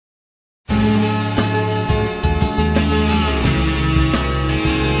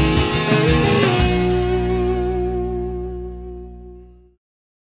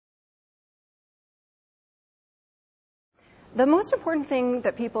The most important thing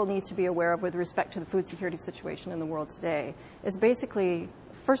that people need to be aware of with respect to the food security situation in the world today is basically,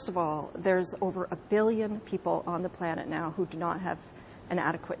 first of all, there's over 1 billion people on the planet now who do not have an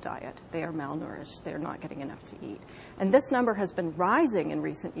adequate diet. They are malnourished. They're not getting enough to eat. And this number has been rising in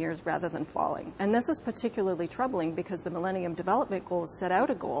recent years rather than falling. And this is particularly troubling because the Millennium Development Goals set out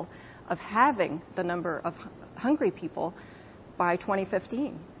a goal of halving the number of hungry people by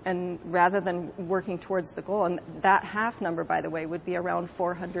 2015, and rather than working towards the goal, and that half number, by the way, would be around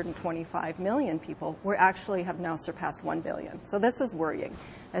 425 million people, we actually have now surpassed 1 billion. So this is worrying.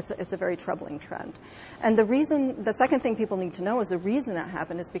 It's a very troubling trend. And the second thing people need to know is the reason that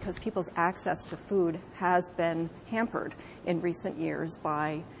happened is because people's access to food has been hampered in recent years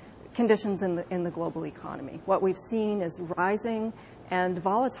by conditions in the global economy. What we've seen is rising and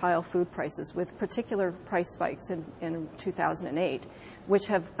volatile food prices, with particular price spikes in 2008, which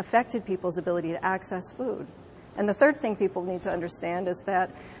have affected people's ability to access food. And the third thing people need to understand is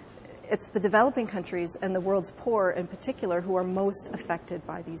that it's the developing countries and the world's poor in particular who are most affected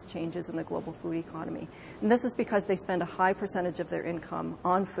by these changes in the global food economy. And this is because they spend a high percentage of their income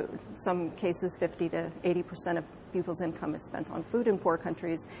on food. In some cases, 50 to 80% of people's income is spent on food in poor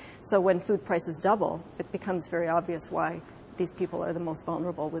countries. So when food prices double, it becomes very obvious why these people are the most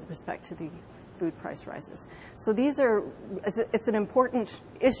vulnerable with respect to the food price rises. So it's an important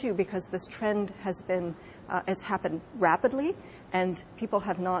issue because this trend has happened rapidly, and people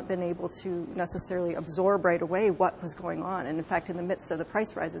have not been able to necessarily absorb right away what was going on. And in fact, in the midst of the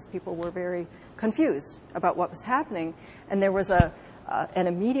price rises, people were very confused about what was happening, and there was an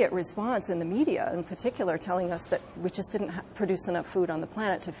immediate response in the media, in particular, telling us that we just didn't produce enough food on the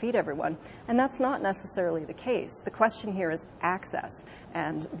planet to feed everyone. And that's not necessarily the case. The question here is access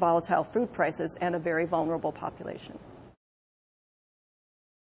and volatile food prices and a very vulnerable population.